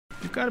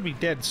you've got to be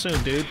dead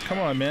soon, dude. Come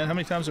on, man. How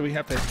many times do we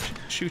have to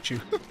shoot you?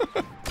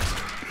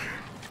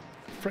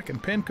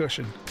 Frickin'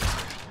 pincushion.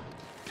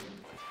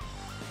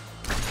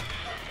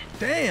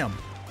 Damn!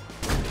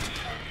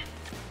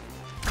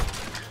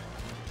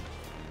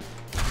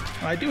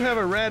 I do have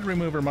a rad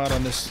remover mod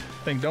on this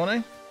thing, don't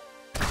I?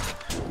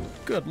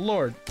 Good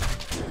lord.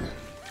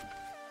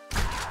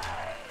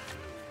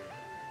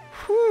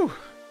 Whew!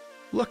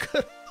 Look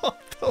at all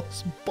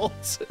those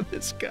bolts in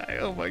this guy.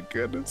 Oh my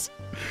goodness.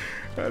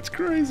 That's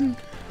crazy.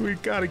 We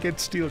gotta get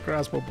steel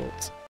crossbow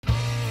bolts.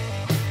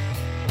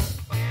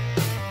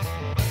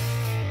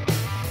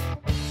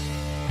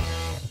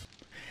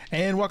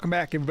 And welcome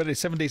back, everybody, to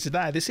 7 Days to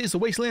Die. This is the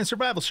Wasteland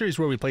Survival Series,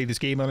 where we play this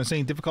game on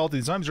insane difficulty.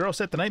 The zombies are all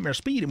set to nightmare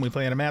speed, and we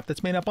play on a map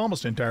that's made up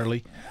almost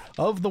entirely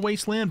of the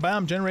Wasteland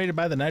biome generated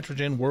by the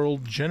Nitrogen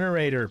World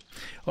Generator.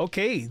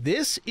 Okay,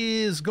 this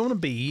is going to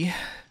be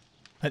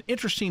an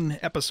interesting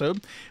episode.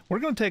 We're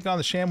going to take on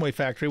the Shamway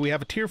factory. We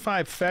have a tier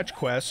 5 fetch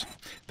quest.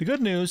 The good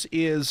news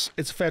is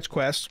it's a fetch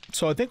quest,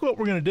 so I think what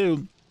we're going to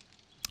do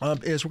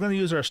is we're going to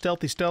use our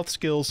stealth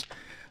skills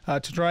to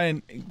try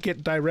and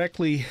get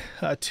directly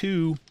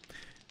to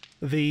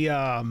the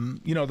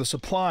the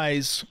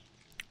supplies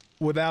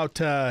without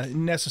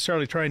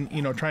necessarily trying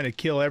to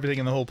kill everything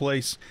in the whole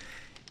place,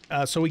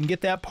 so we can get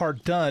that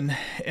part done,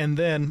 and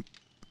then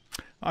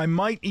I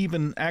might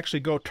even actually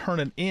go turn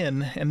it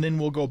in, and then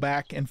we'll go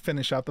back and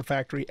finish out the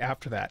factory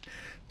after that.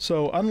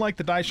 So unlike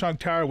the Daishang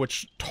Tower,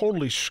 which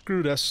totally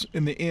screwed us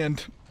in the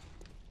end,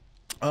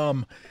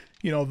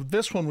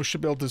 this one we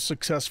should be able to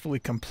successfully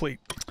complete.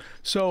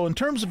 So in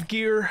terms of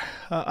gear,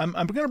 I'm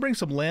going to bring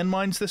some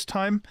landmines this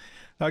time,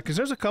 because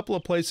there's a couple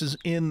of places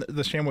in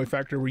the Shamway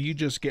factory where you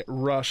just get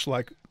rushed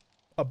like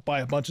by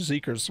a bunch of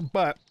Zeekers.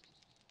 But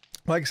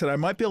like I said, I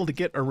might be able to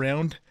get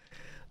around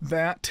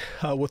that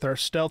with our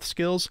stealth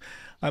skills.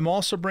 I'm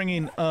also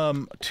bringing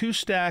 2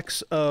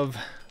 stacks of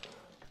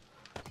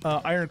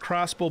iron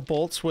crossbow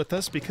bolts with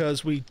us,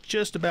 because we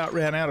just about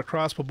ran out of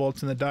crossbow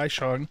bolts in the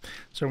Daishang.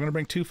 So we're going to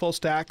bring 2 full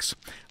stacks.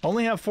 I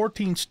only have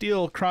 14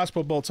 steel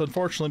crossbow bolts,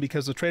 unfortunately,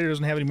 because the trader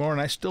doesn't have any more,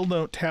 and I still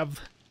don't have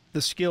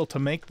the skill to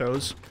make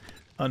those,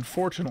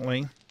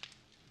 unfortunately.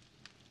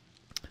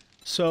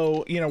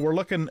 So we're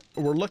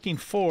looking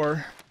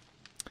for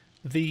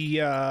the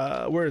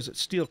where is it?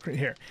 Steel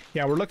here.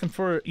 Yeah, we're looking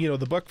for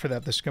the book for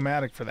that, the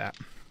schematic for that.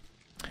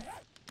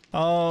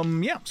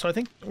 Yeah, so I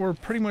think we're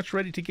pretty much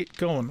ready to get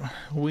going.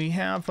 We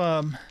have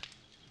got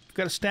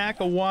a stack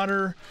of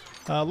water.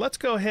 Let's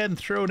go ahead and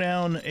throw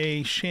down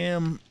a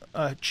sham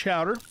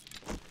chowder,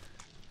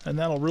 and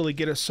that'll really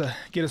get us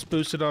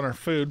boosted on our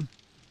food.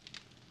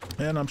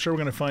 And I'm sure we're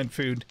going to find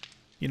food,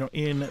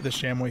 in the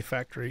Shamway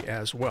factory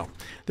as well.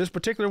 This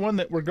particular one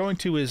that we're going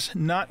to is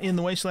not in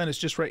the Wasteland. It's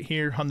just right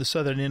here on the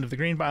southern end of the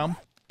green biome.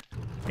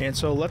 And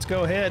so let's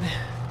go ahead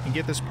and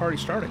get this party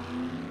started.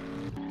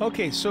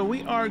 Okay, so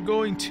we are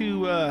going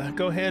to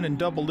go ahead and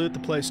double loot the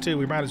place too.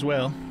 We might as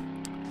well.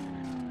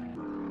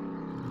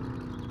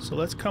 So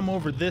let's come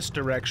over this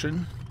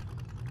direction.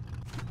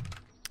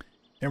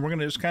 And we're going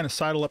to just kind of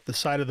sidle up the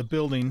side of the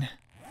building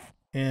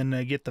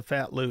and get the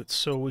fat loot.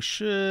 So we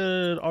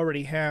should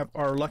already have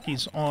our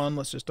luckies on.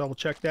 Let's just double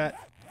check that.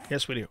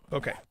 Yes, we do.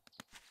 Okay.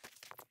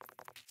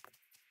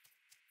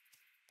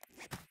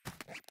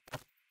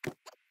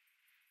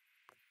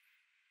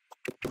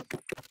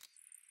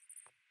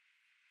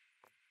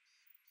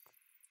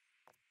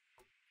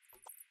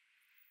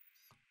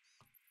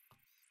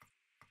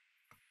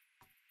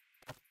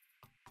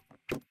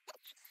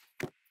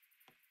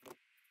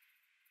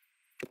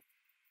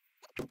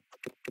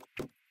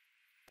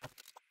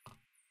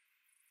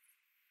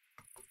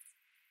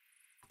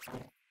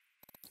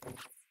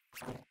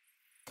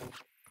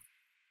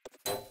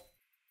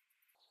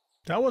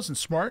 That wasn't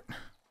smart. It's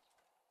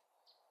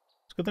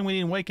a good thing we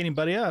didn't wake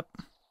anybody up.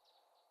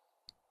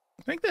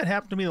 I think that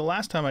happened to me the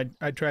last time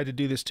I tried to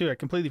do this too. I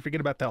completely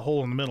forget about that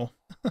hole in the middle.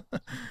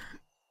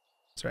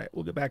 That's right.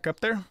 We'll get back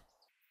up there.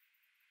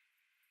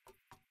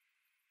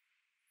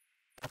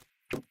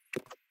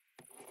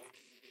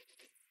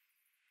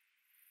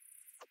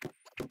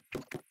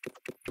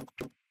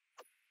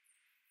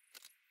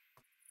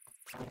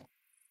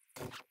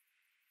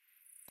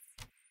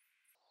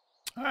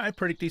 All right,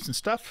 pretty decent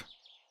stuff.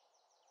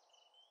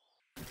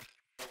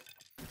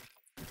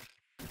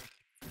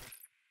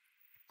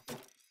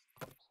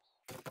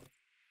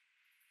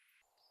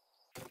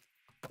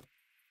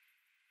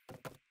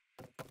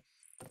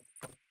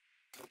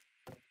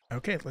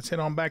 Okay, let's head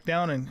on back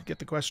down and get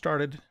the quest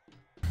started.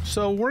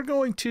 So we're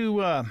going to,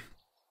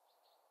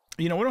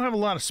 we don't have a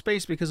lot of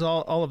space because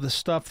all of the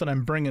stuff that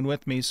I'm bringing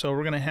with me, so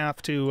we're going to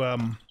have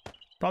to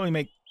probably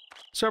make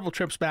several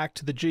trips back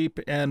to the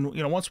Jeep, and,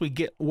 once we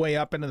get way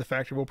up into the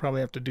factory, we'll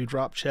probably have to do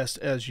drop chests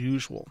as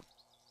usual.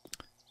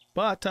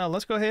 But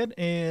let's go ahead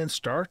and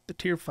start the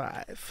Tier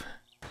 5.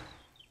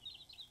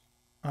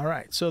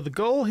 Alright, so the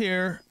goal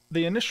here,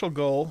 the initial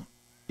goal,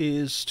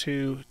 is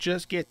to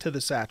just get to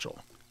the satchel.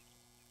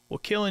 We'll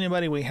kill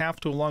anybody we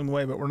have to along the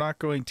way, but we're not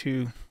going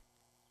to,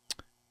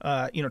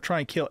 try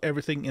and kill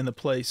everything in the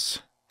place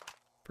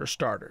for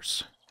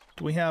starters.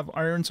 Do we have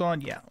irons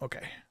on? Yeah,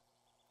 okay.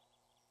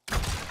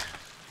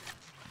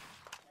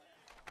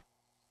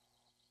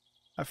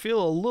 I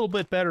feel a little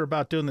bit better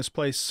about doing this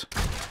place,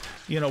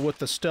 you know, with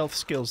the stealth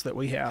skills that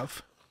we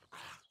have.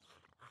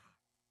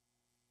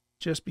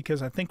 Just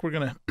because I think we're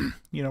gonna,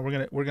 you know,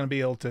 we're gonna be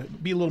able to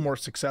be a little more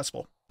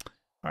successful.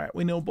 All right,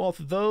 we know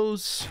both of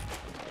those.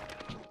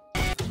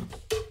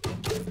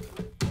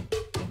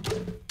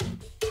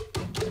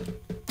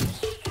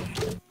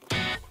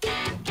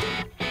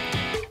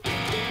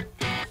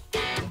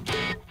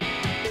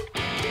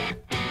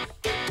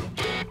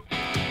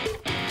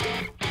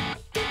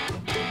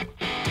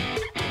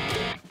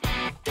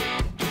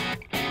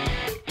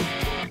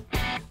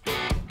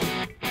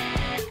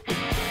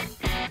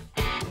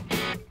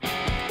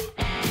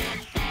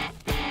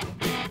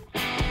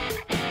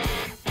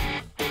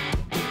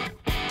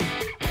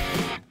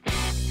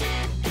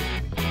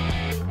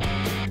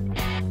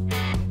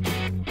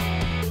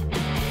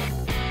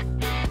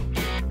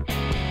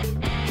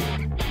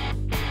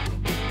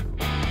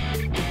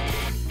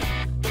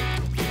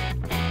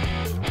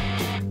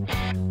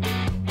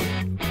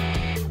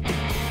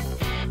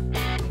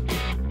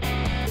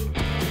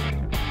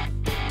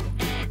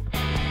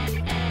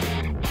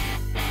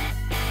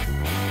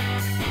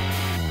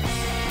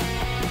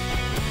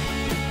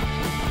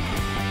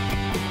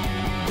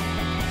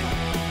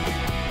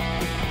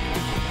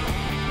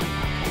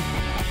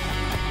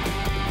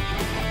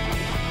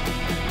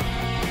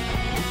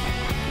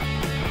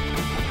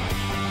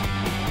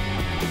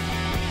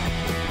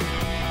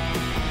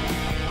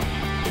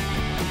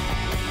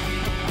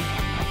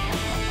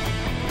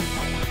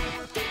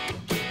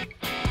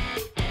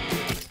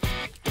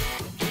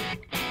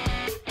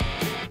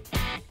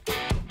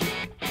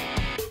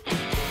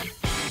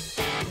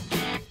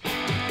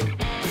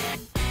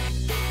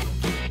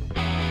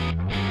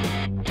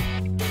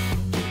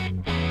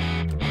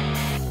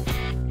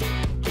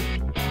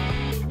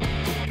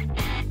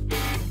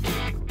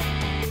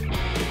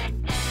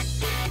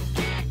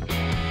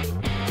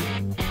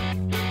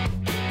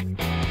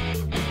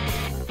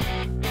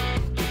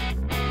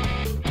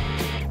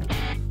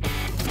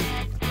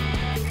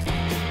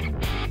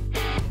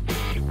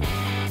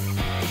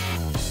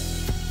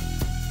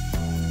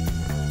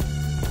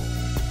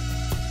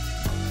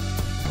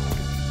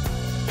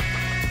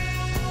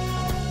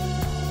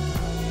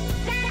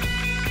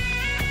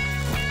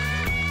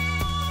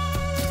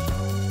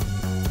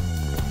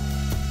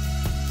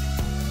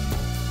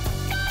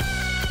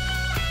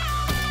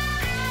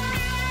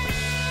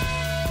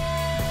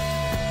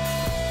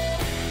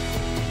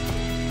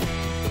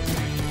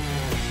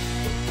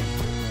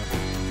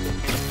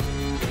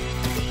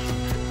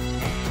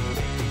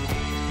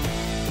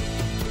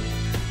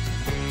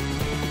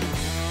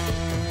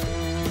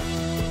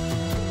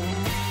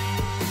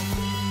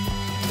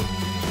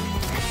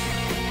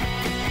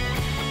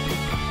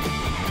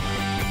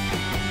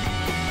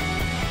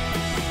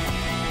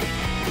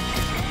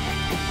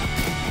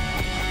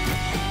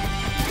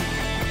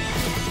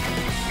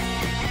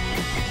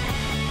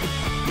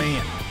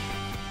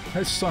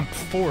 I sunk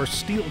 4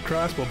 steel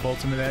crossbow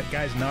bolts into that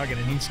guy's noggin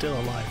and he's still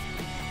alive.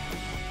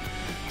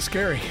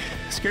 Scary.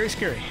 Scary,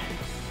 scary.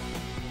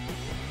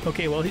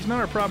 Okay, well, he's not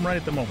our problem right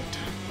at the moment.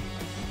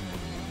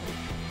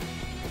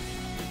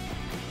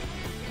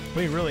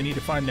 We really need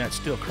to find that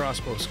steel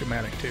crossbow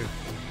schematic, too.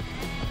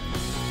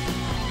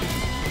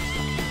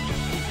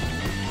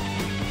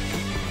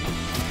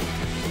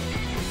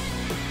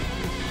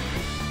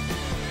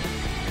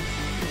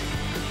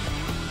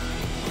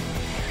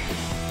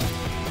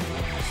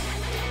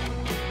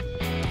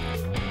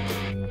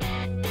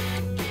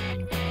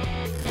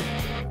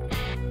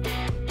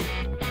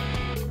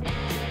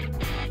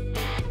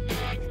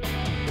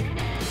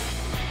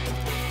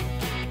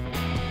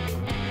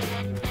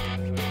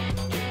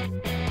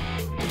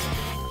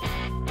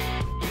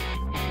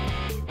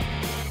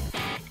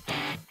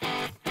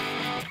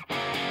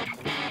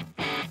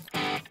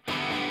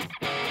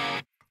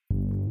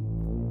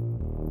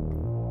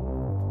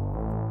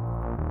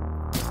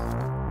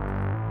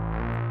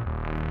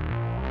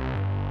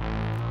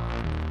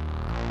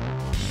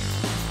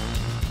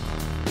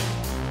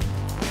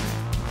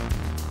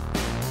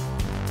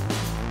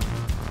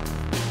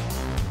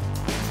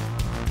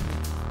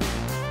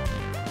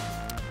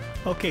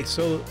 Okay,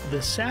 so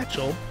the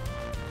satchel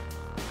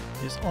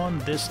is on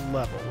this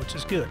level, which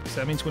is good, because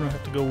that means we don't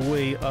have to go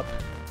way up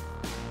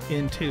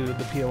into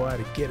the POI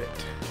to get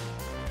it.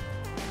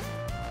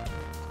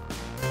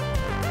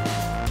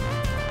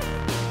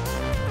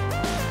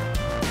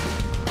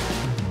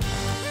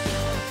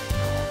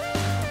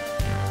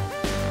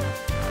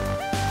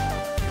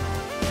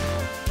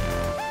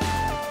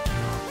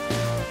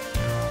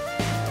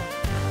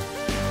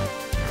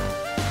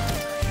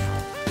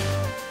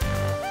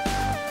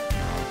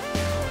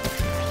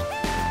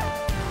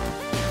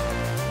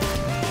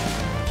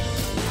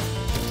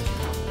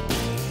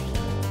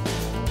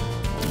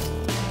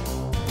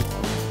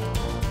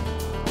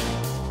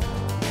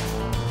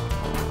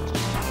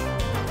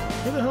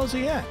 Where the hell's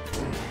he at?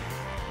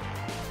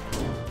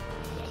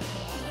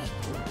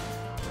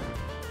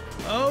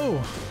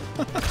 Oh,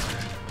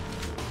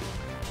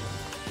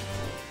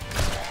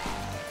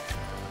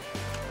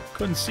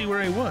 Couldn't see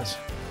where he was.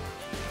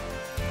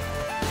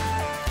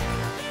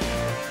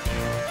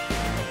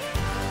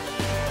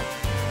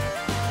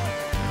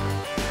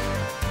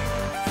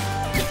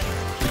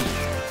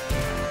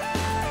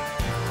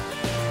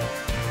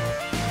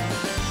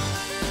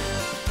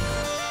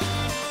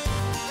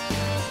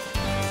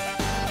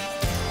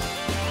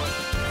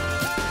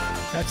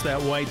 That's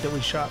that white that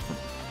we shot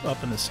from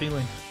up in the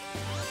ceiling.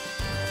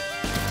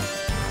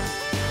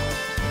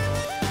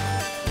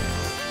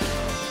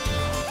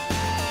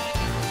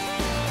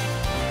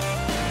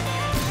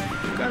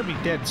 You gotta be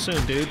dead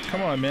soon, dude.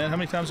 Come on, man. How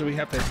many times do we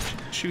have to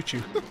shoot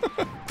you?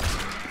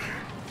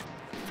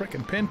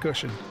 Frickin'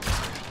 pincushion.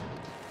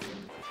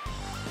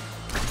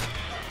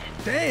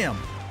 Damn!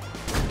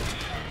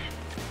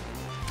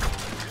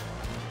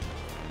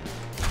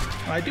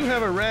 I do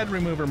have a rad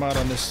remover mod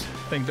on this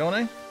thing, don't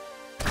I?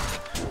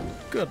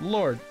 Good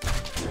lord.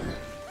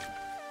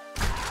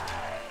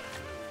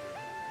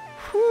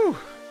 Whew!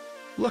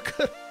 Look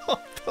at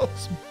all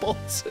those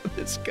bolts in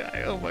this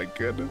guy. Oh my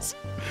goodness.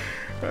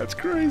 That's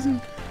crazy.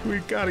 We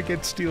gotta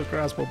get steel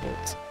crossbow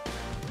bolts.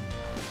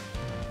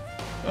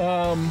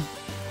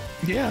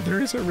 Yeah, there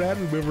is a rad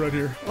remover right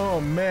here.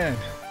 Oh man.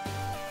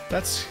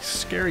 That's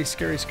scary,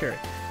 scary, scary.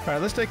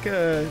 Alright, let's take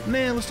a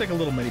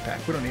little mini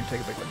pack. We don't need to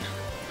take a big one.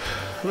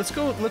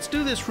 Let's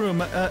do this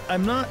room.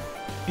 I'm not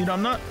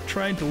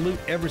trying to loot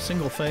every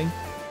single thing.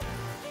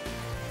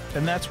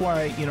 And that's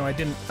why, you know,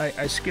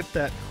 I skipped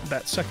that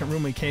second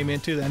room we came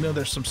into. I know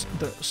there's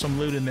some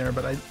loot in there,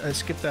 but I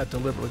skipped that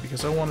deliberately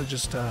because I want to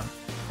just, I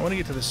want to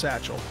get to the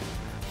satchel.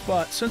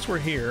 But since we're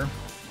here,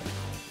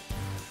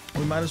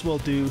 we might as well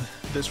do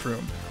this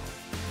room.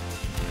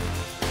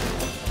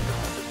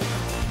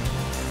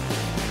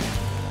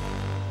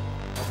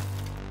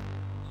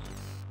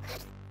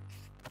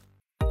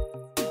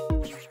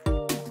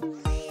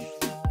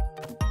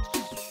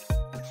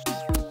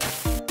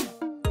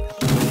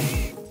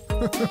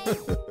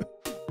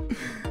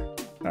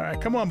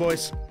 Alright, come on,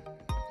 boys.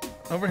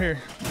 Over here.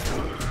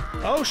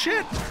 Oh,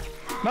 shit!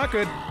 Not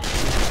good.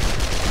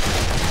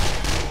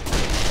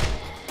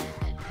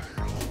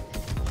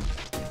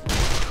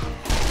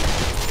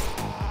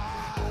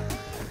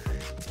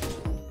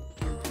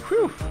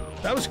 Whew!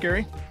 That was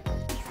scary.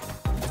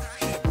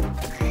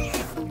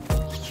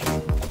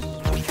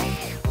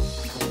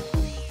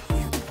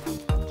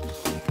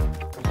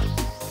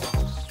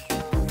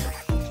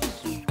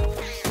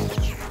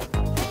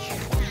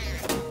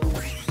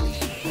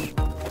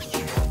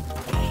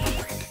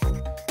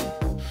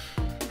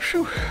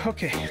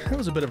 Okay, that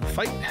was a bit of a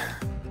fight.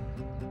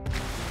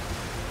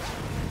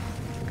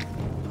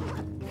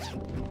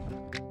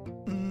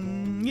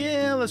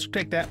 Yeah, let's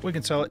take that. We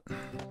can sell it.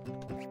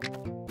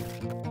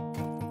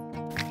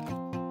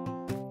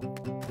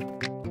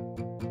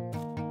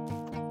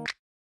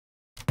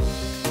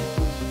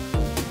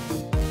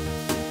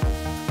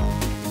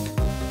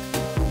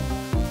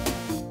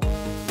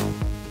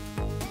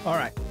 All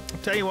right, I'll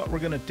tell you what we're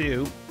gonna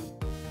do.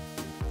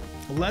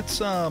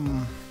 Let's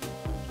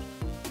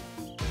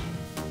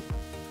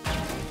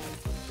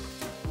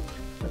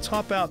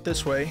hop out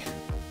this way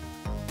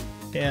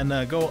and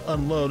go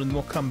unload, and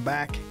we'll come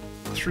back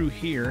through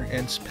here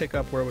and pick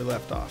up where we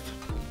left off.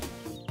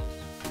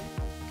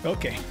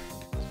 Okay,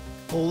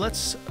 well,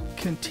 let's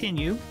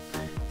continue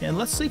and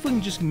let's see if we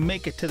can just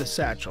make it to the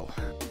satchel.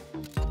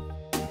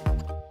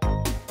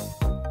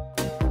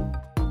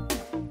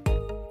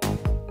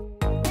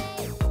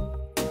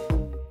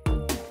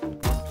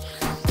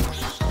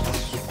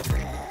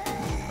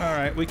 All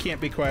right, we can't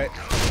be quiet.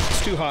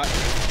 It's too hot.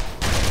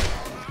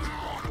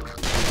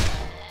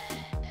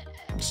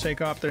 Take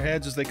off their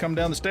heads as they come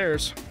down the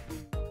stairs.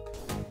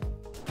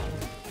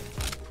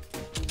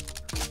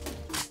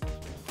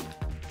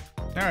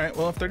 Alright,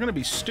 well, if they're gonna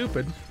be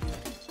stupid...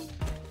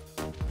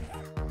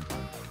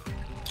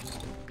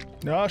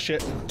 Oh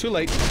shit, too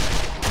late.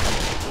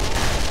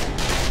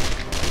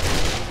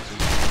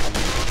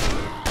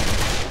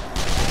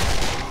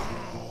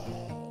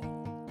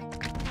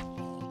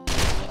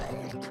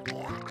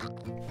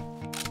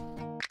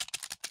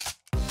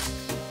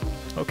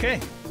 Okay.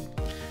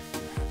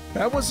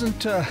 That wasn't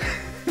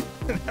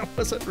that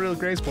wasn't real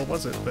graceful,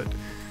 was it? But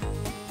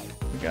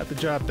we got the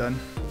job done.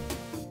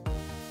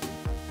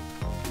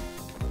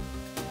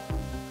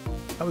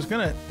 I was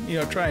gonna, you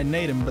know, try and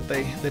nade them, but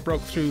they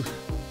broke through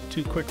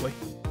too quickly.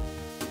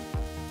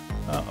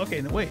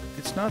 Okay, no, wait,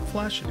 it's not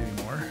flashing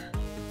anymore.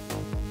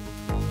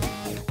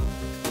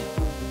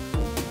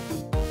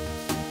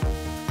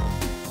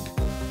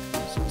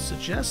 So it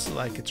suggests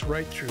like it's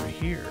right through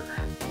here.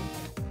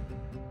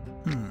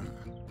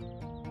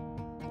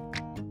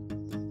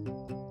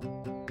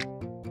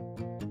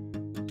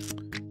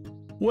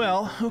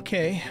 Well,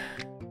 okay.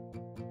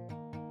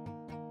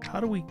 How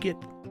do we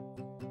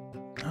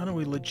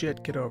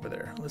legit get over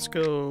there? Let's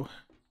go.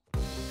 I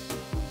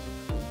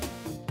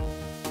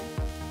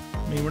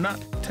mean, we're not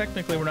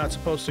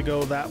supposed to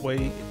go that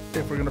way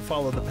if we're going to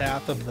follow the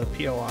path of the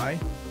POI.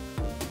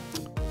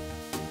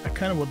 I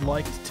kind of would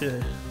like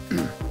to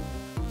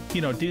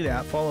you know, do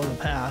that, follow the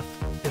path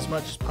as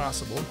much as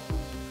possible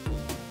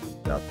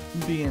without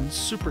being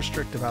super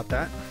strict about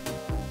that.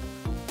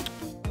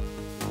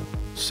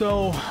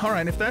 So, all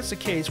right, if that's the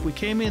case, we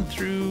came in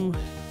through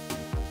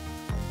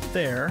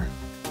there.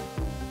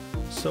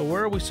 So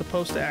where are we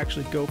supposed to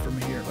actually go from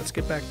here? Let's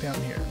get back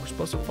down here. We're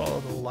supposed to follow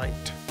the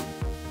light.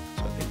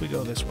 So I think we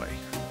go this way.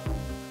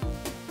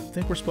 I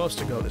think we're supposed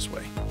to go this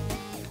way.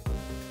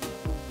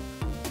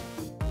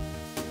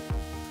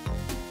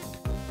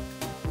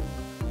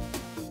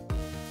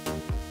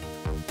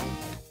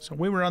 So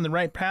we were on the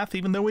right path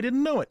even though we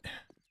didn't know it.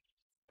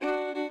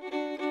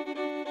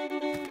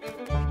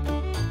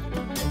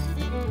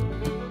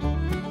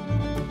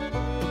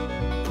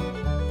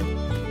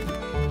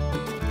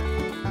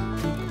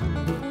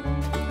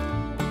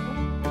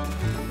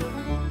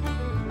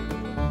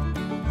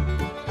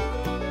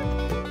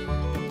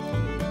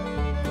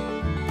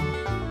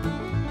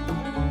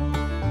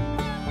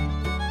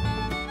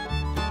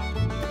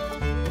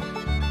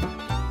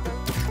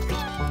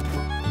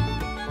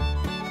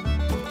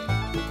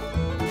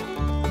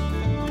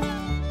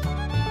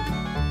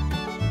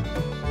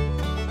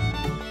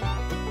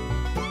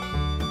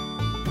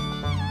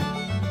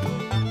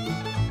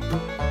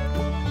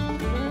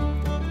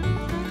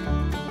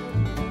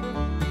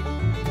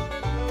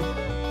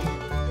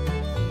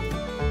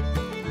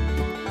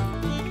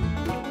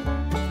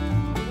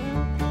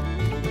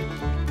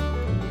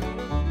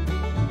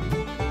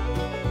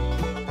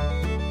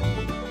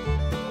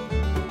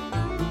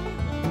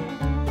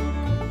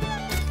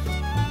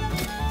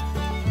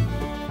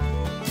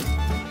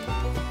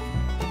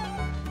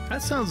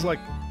 That sounds like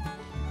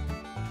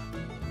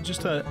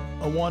just a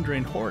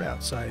wandering horde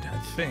outside, I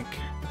think.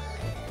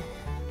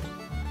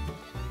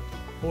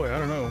 Boy, I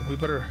don't know. We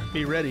better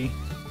be ready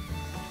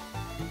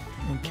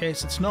in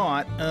case it's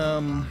not.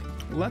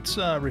 Let's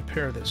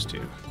repair this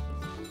too.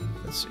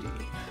 Let's see.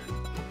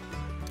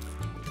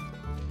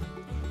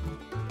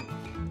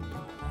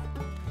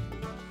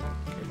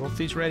 Okay, both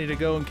these ready to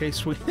go in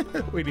case we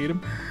we need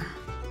them.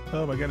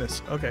 Oh my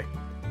goodness. Okay.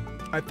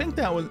 I think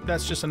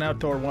that's just an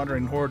outdoor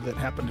wandering horde that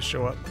happened to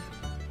show up.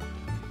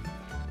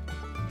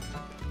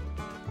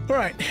 All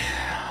right,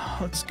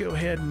 let's go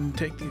ahead and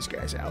take these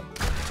guys out.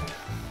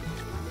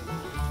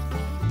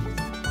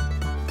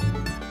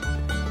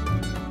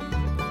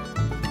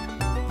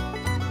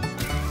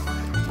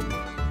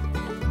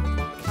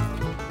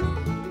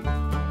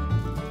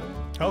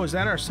 Oh, is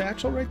that our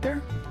satchel right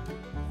there?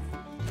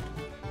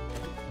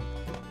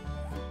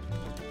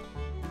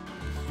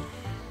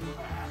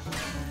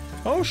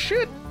 Oh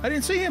shit! I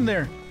didn't see him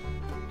there.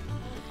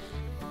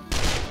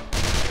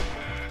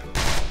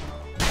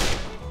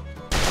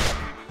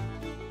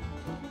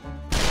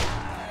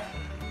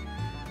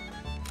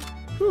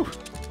 Whew.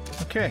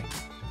 Okay.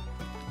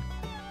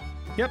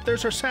 Yep,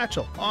 there's our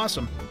satchel.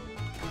 Awesome.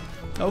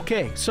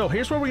 Okay, so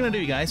here's what we're gonna do,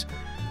 you guys.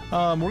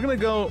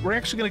 We're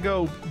actually gonna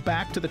go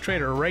back to the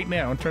trader right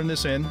now and turn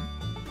this in.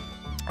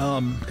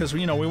 Because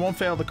you know we won't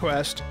fail the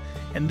quest,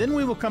 and then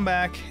we will come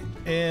back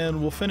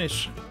and we'll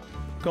finish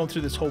going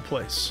through this whole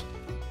place.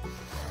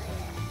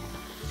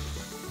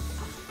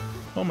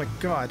 Oh my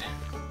god.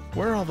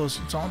 Where are all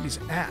those zombies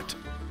at?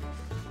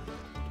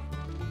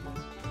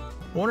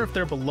 I wonder if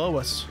they're below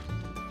us.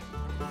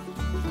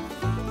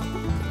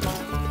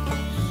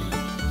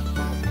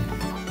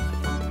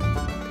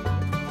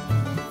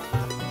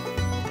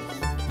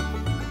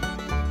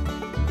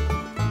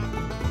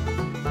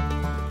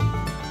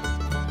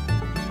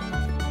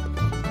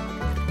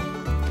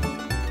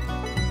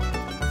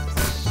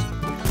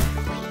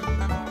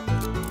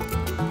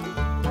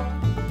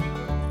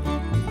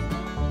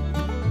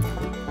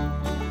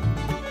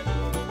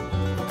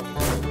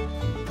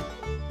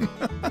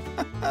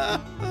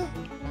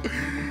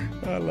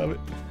 I love it.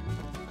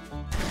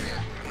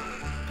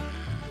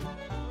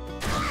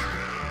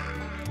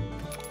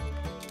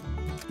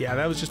 Yeah,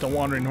 that was just a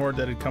wandering horde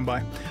that had come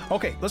by.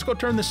 Okay, let's go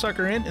turn this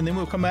sucker in, and then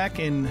we'll come back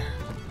and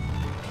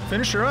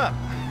finish her up.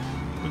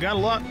 We got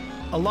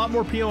a lot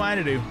more POI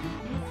to do.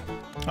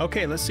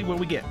 Okay, let's see what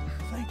we get.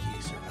 Thank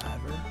you,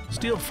 survivor.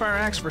 Steel fire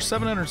axe for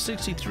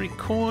 763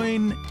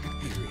 coin,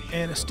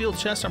 and a steel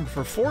chest armor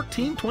for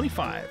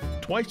 1425.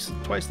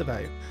 Twice the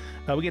value.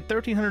 We get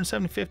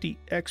 1,350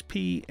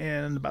 XP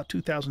and about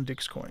 2,000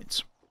 Dix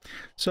coins.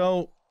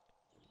 So,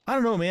 I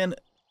don't know, man.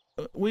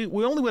 We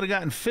only would have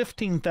gotten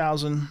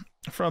 15,000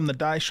 from the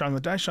die strong.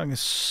 The die strong is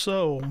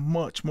so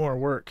much more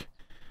work.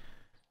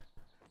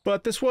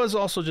 But this was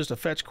also just a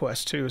fetch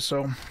quest too.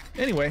 So,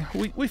 anyway,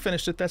 we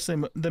finished it. That's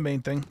the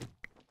main thing.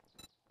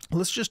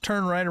 Let's just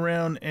turn right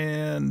around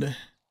and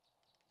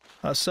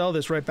sell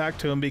this right back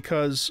to him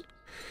because,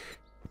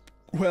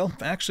 well,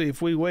 actually, if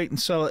we wait and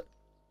sell it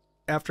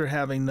after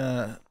having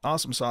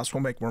awesome sauce,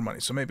 we'll make more money.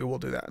 So maybe we'll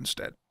do that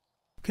instead.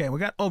 Okay, we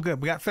got, oh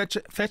good, we got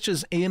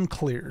fetches and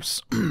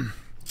clears.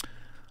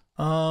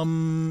 All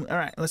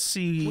right, let's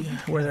see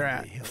where they're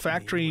at.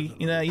 Factory,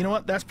 you know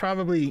what? That's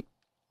probably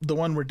the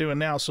one we're doing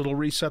now, so it'll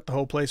reset the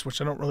whole place,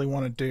 which I don't really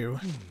want to do.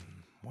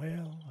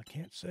 Well, I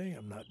can't say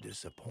I'm not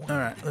disappointed. All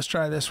right, let's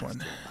try this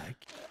one.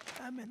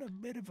 I'm in a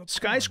bit of a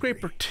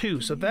Skyscraper quandary.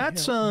 2. So Can you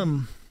that's help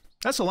me?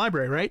 that's a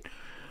library, right?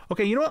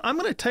 Okay, you know what? I'm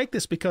going to take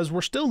this because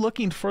we're still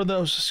looking for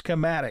those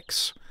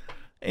schematics.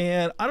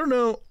 And I don't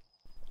know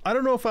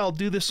if I'll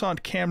do this on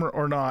camera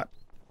or not.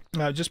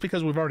 Just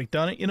because we've already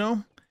done it, you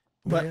know?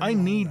 But Well, I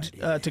need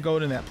alrighty to go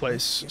in that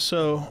place.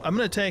 So I'm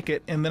going to take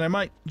it, and then I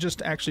might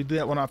just actually do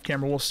that one off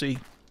camera. We'll see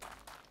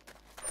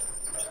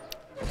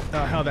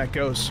how that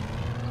goes.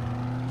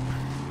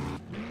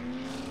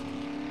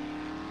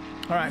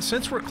 All right,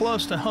 since we're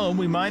close to home,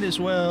 we might as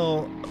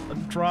well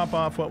drop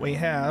off what we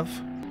have.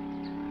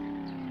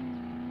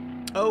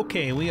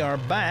 Okay, we are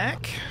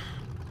back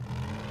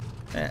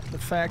at the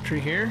factory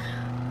here.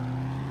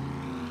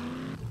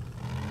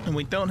 And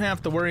we don't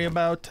have to worry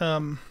about,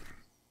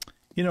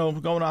 you know,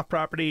 going off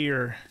property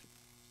or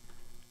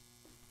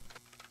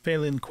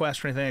failing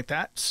quest or anything like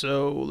that.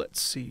 So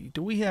let's see.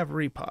 Do we have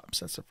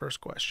repops? That's the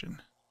first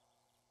question.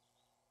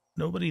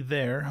 Nobody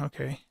there.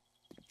 Okay.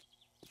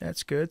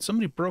 That's good.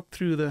 Somebody broke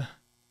through the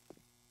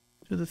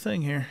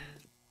thing here.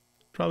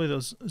 Probably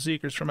those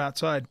Zeekers from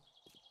outside.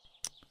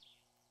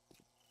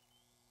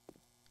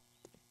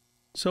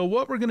 So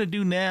what we're gonna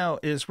do now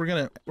is we're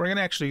gonna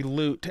actually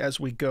loot as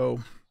we go.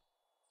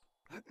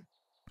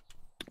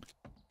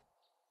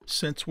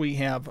 Since we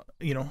have,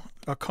 you know,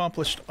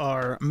 accomplished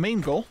our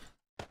main goal.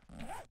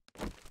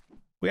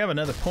 We have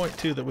another point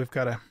too that we've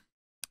got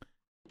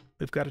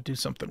to do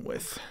something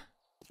with.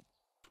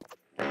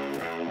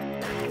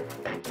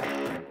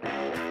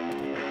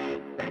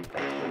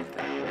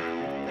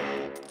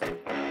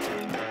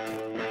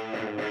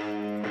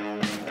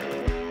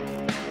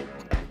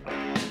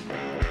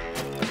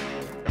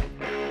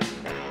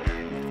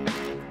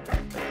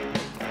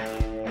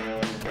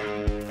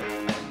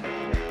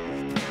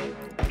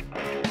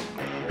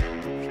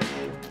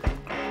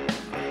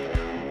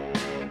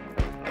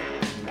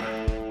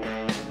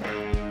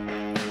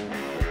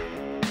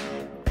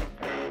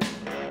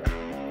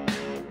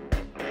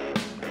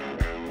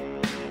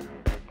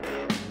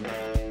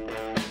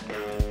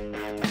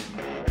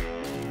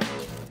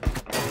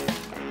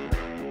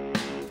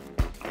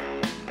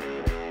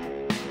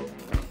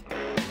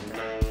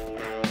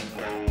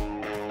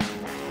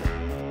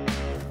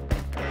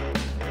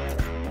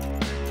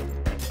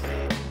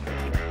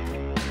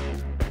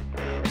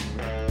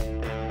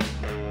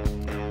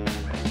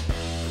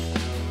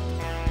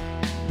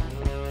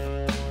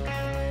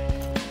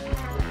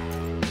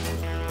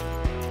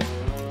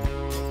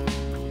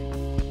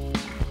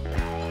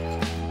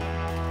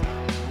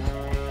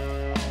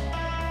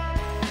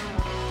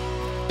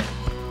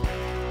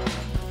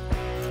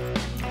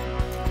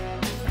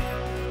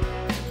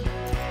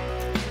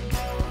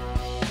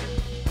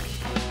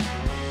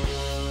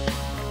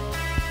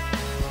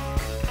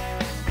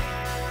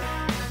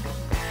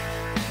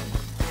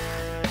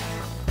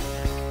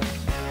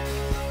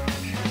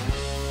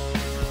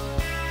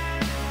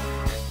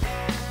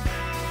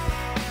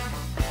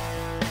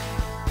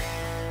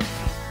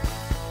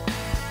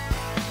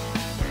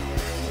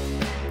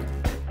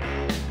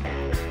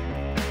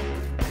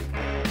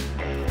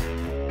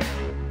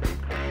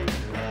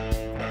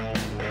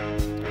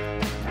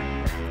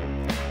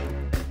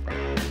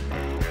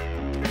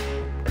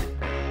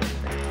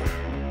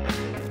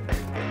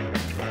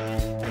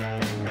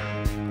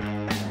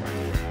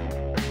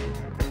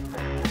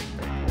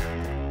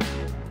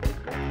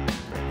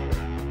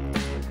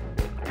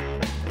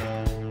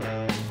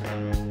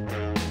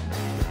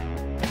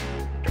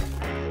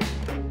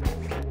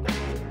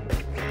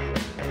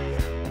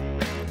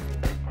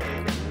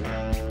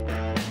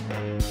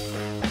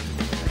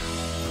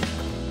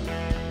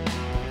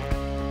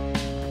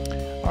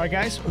 All right,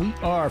 guys, we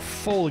are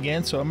full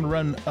again, so I'm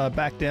going to run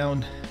back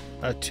down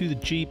to the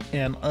Jeep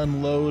and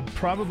unload.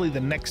 Probably the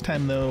next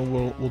time, though,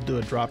 we'll do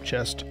a drop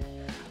chest.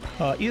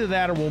 Either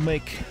that or we'll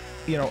make,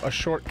 you know, a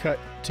shortcut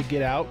to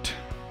get out,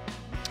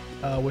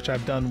 which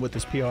I've done with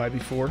this POI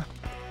before.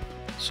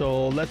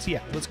 So let's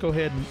go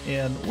ahead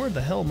and where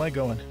the hell am I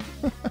going?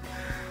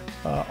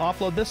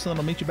 Offload this, and then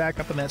I'll meet you back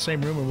up in that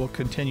same room, and we'll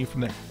continue from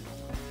there.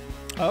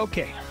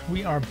 Okay,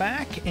 we are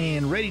back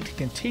and ready to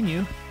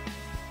continue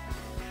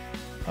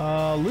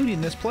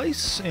looting this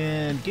place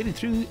and getting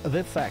through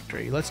the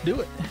factory. Let's do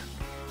it.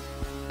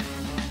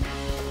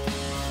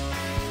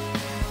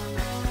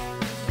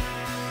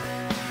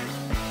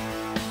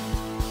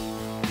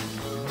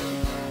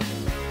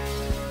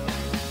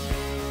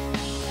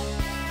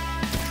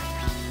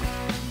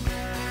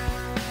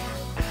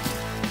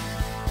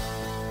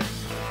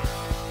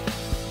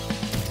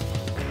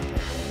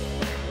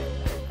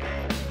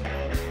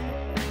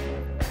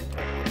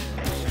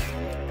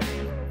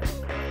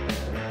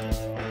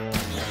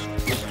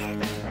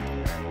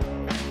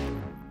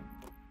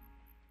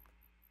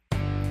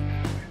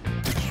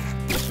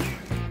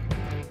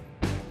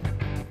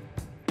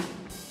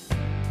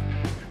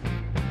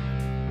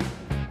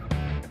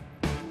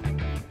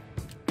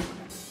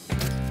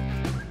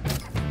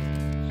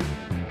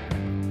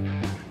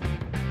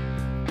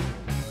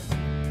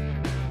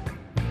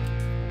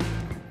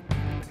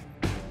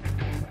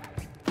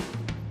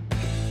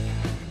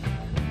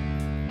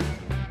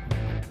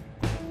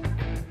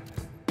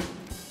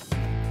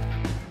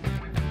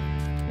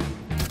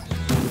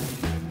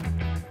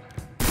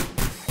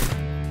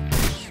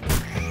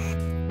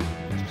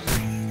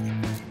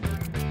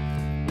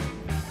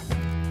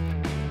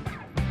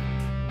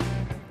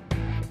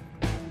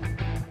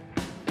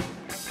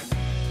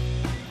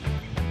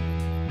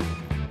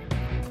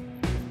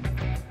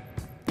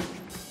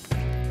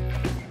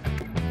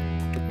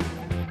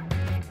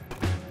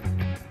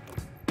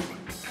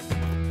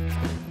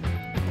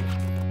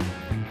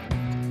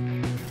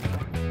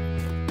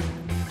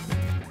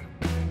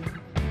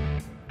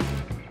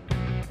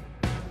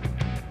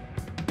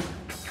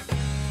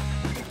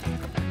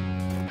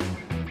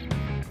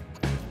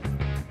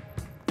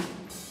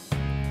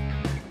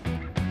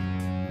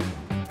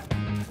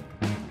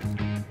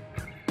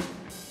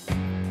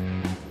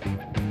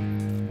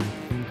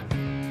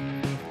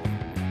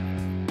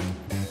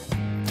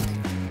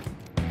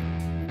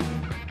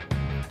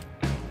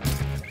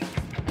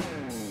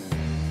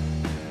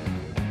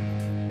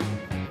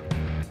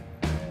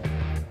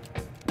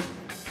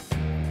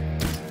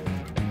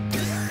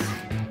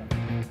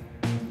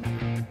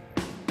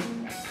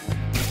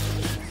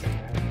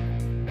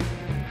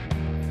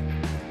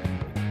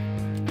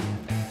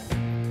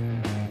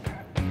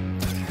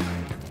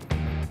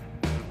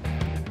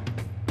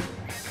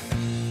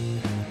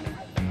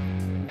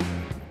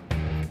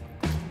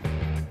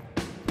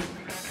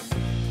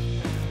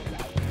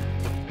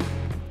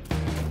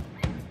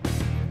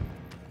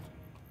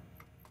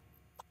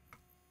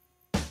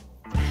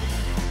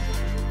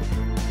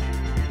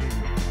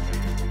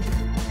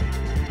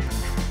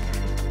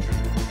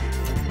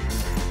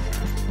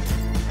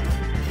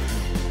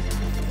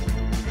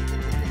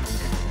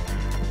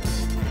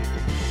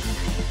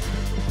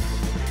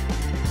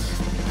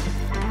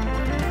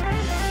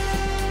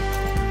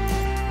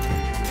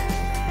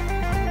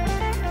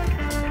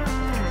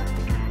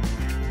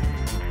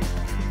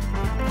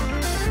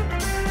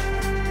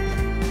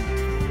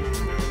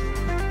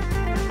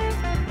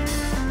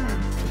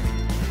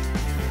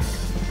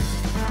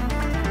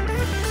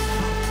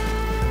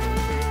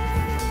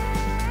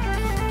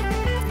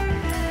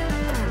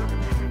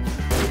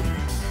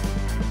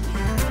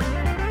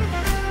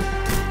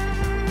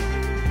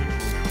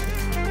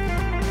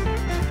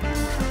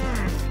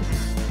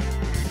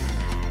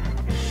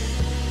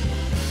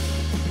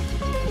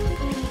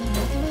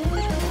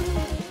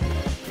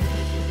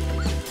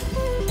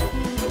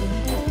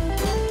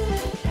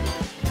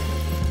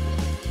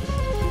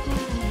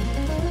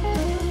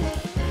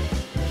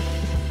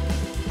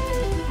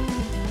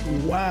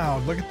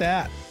 look at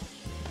that.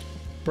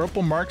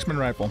 Purple marksman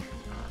rifle.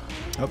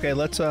 Okay,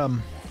 let's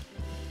do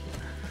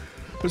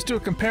a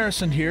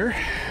comparison here.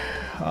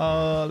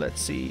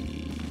 Let's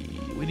see.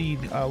 We need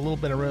a little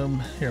bit of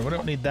room here. We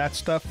don't need that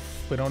stuff.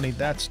 We don't need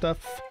that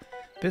stuff.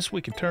 This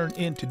we can turn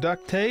into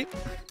duct tape.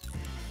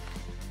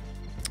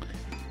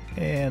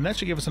 And that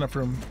should give us enough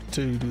room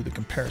to do the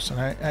comparison.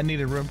 I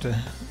needed room to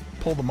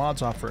pull the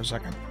mods off for a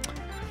second.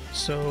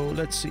 So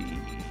let's see.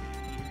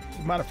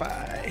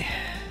 Modify.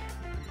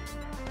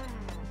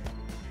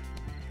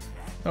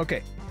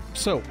 Okay,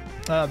 so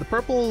the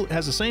purple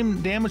has the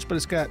same damage, but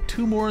it's got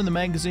 2 more in the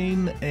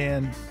magazine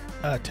and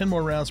 10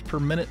 more rounds per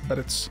minute, but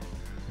it's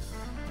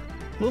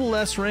a little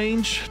less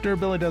range.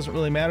 Durability doesn't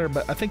really matter,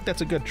 but I think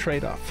that's a good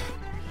trade-off.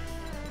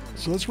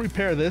 So let's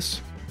repair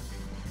this,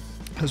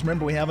 because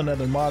remember we have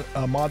another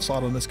mod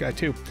slot on this guy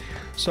too.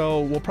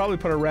 So we'll probably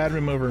put a rad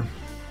remover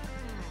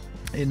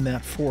in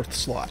that 4th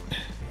slot.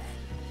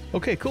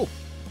 Okay, cool.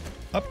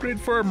 Upgrade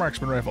for our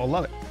marksman rifle. I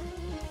love it.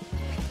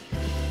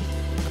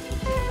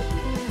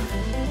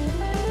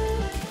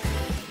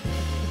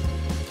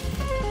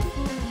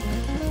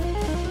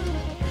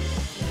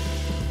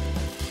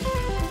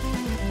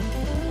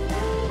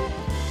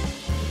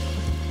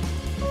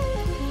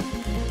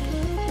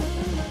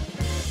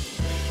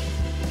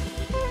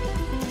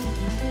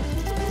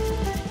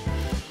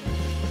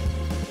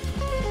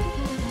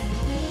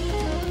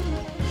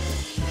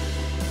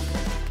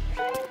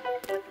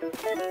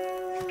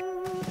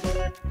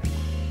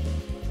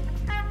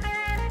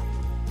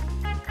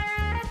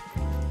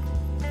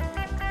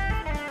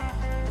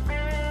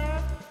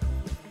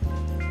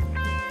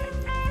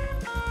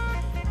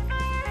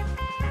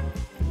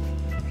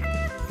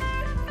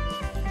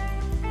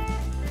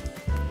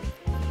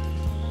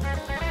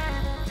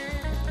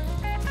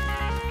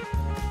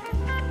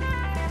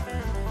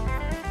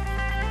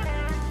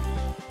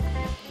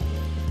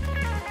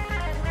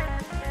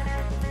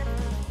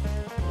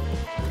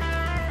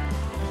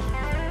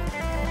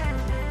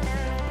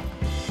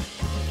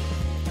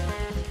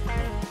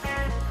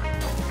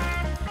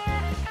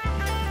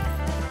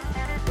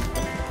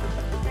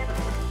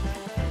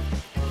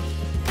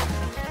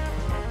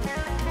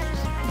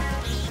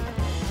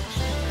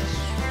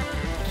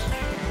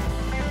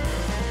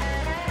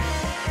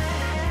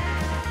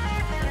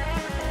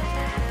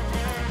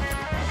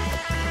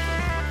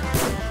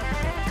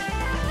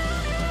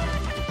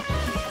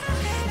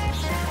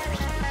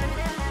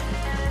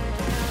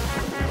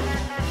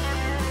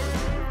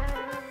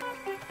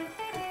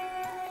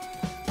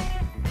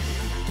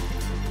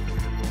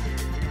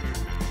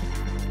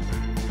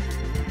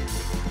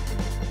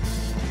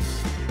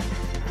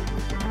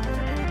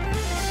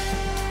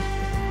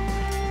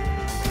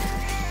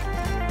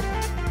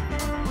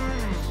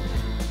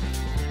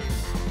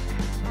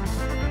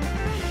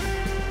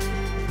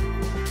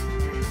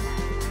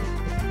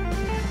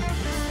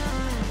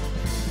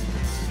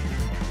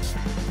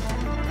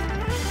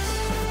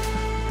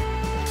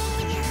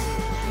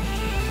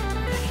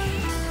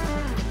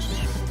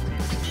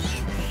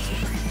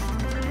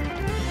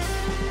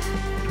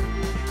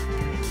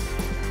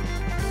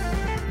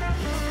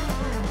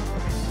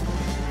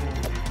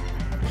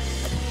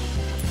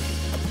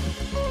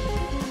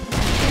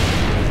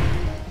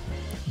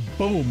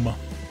 Boom.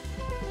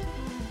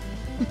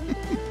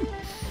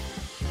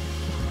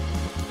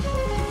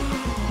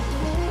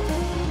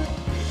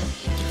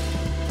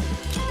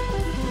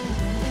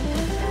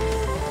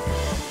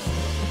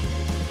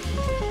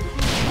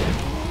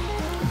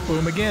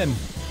 Boom again.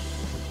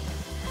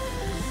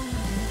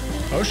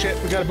 Oh shit,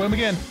 we got a boom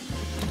again.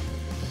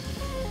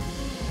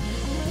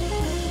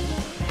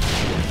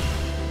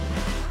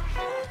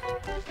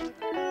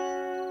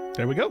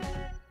 There we go.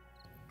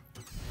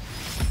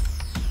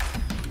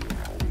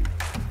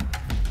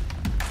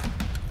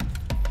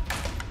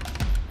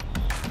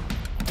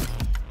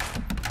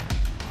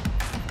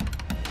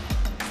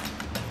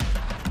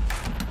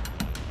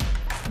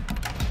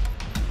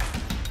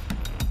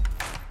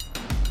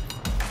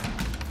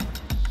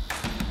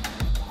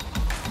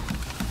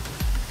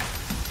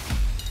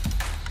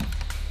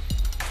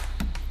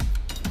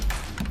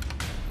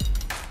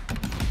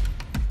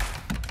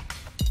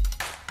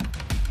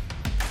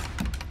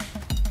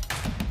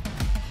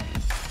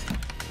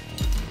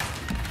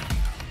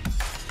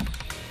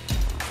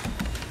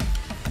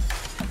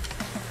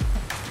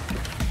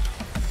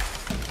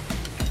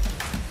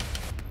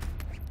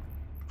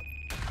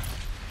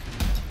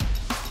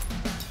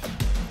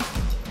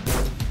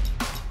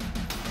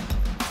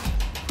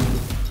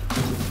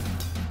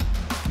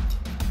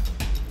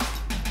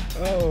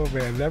 Oh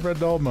man, never a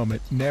dull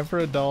moment. Never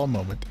a dull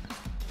moment.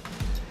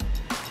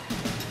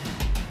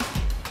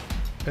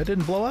 That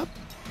didn't blow up?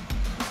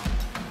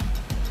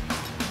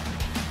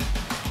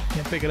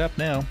 Can't pick it up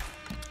now.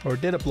 Or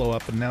did it blow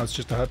up and now it's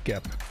just a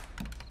hubcap?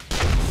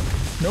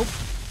 Nope.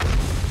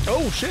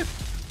 Oh shit!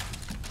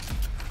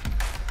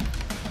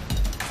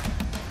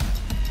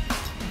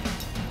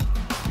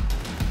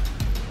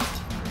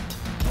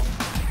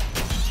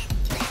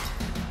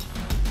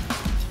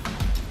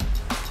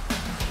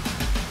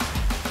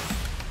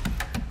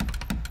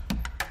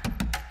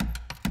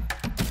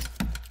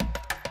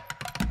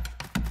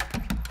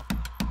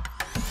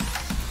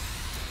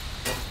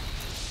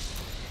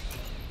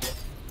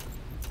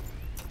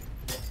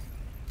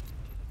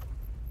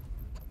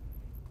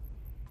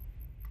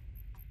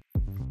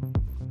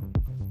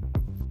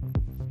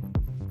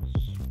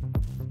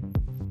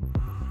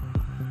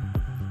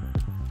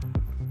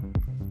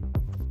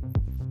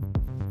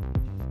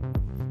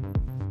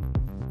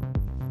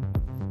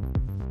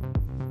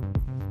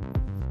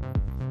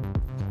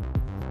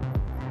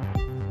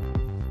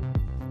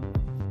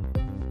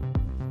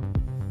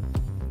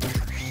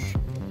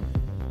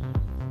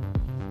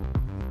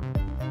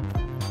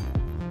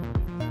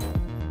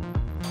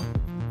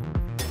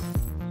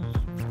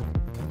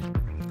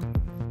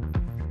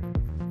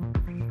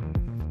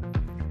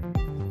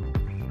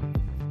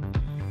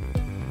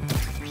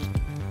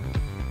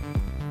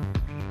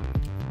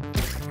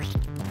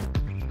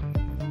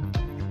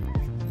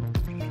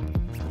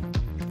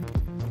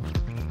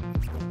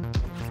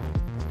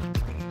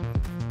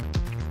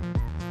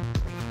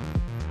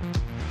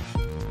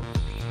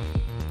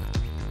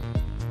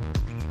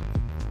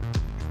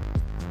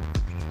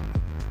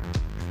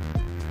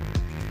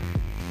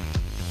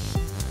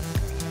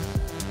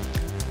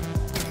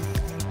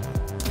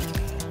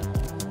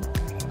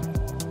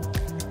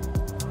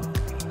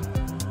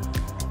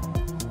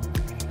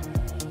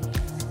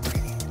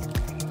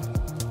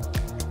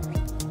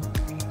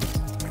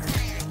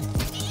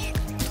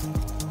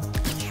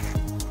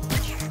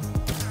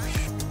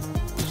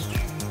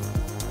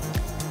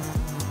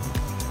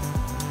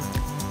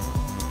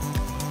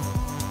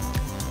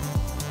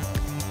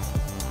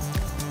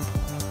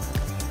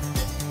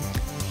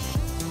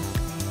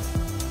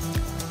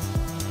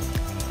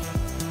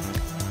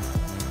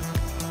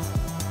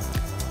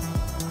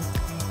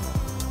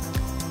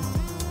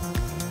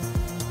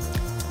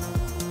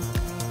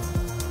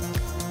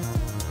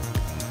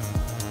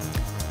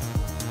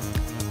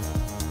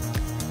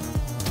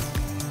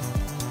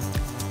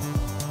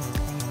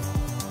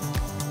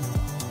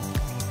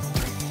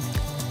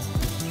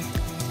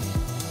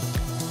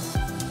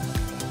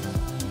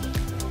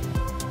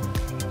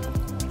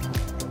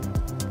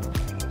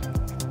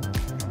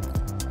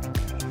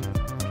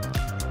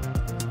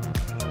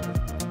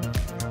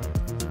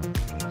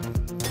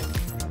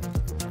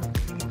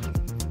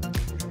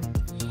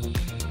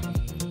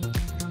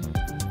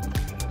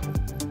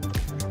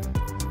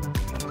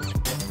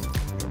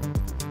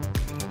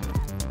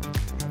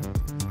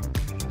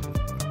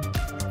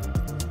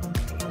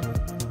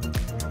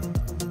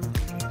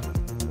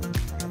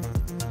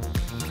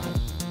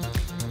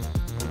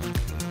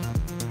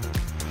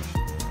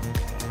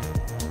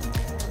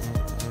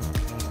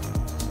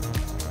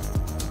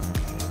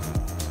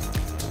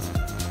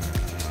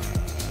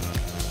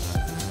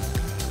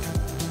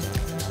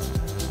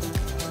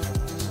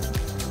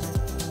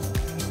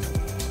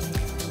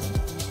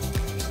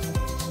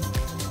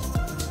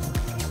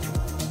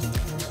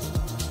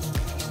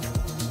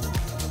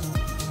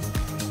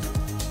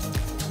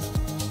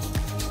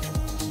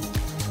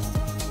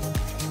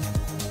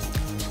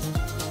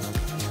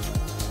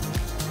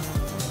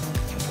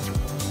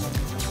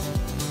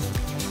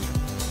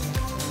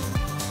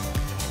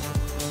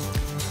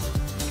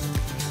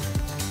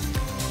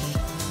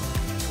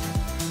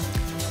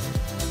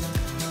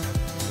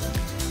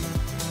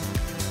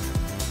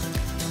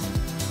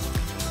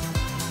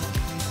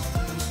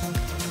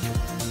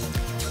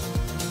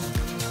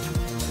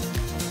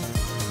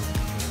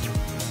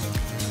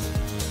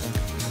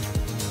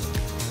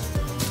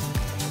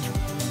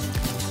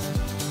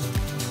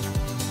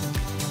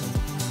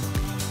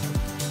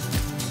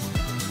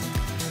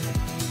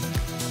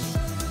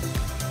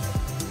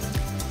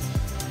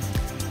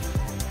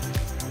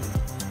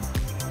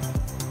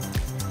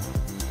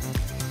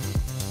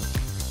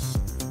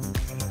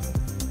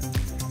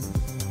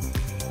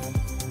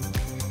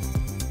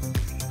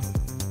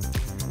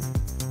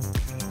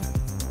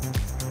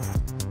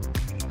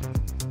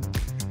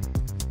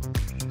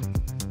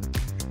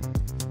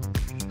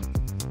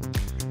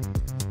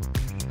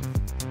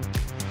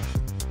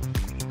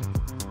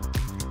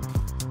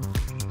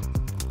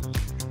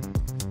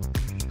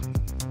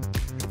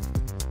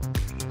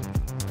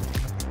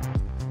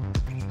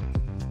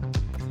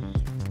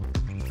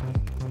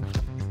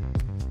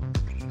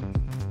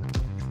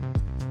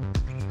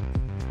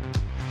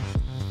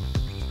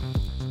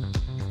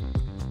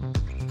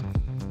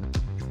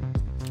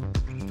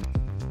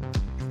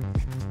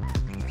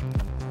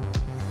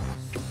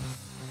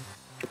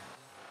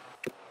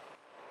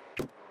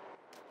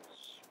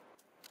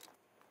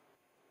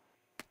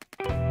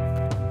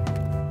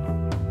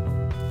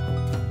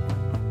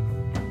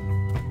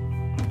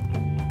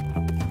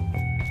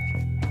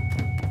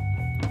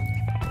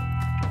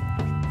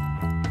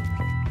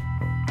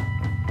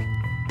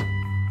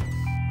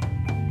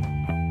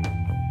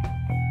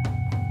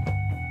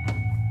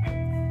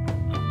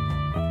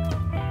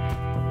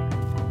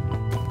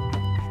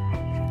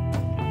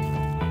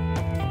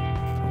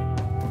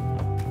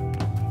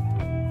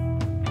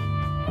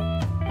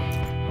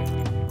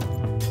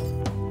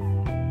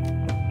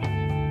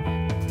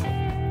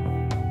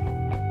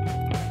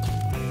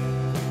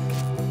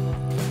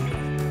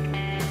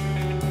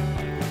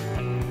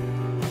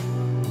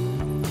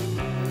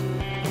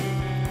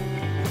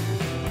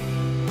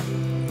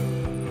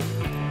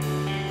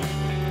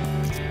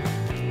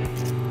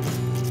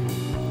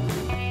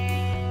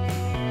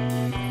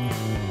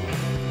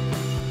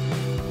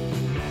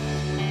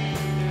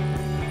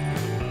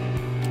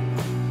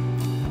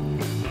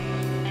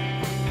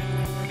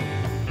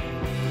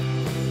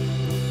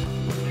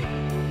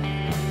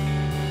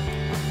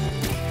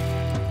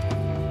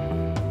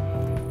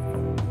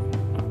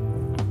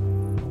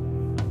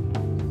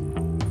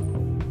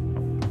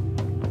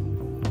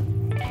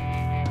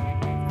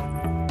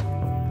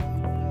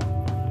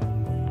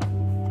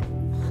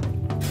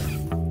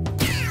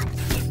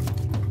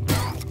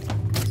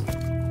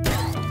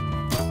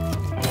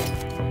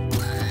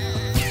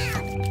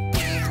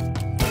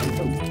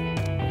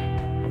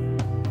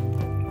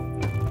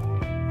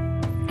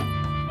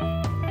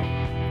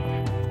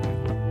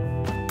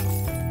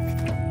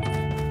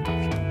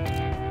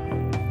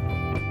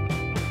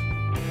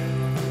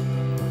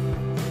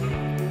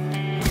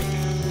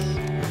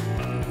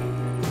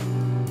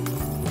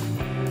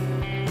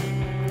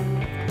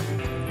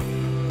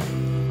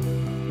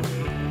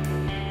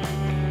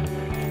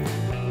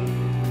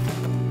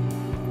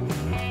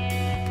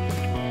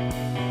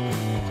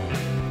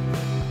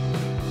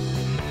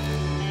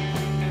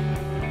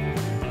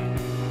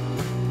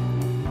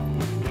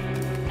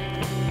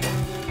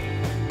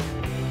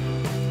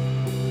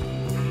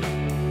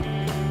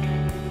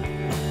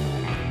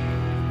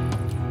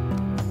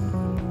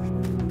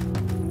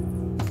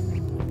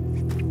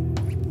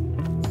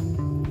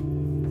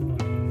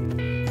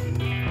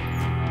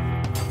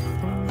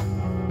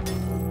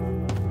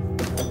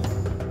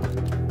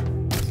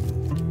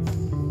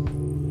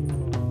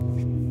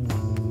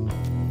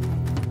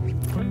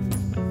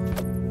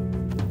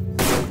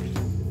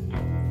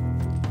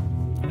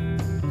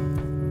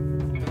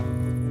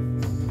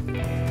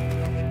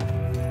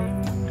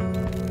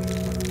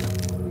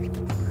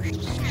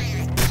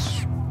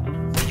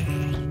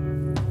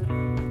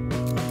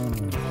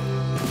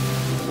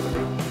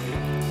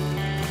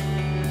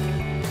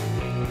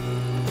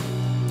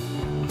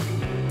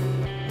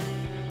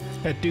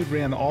 That dude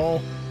ran all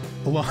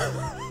along,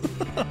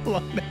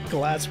 along that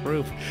glass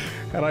roof,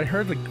 and I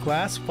heard the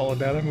glass falling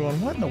down. I'm going,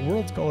 what in the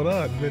world's going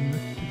on? And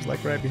then he was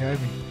like right behind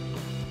me.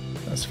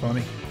 That's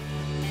funny.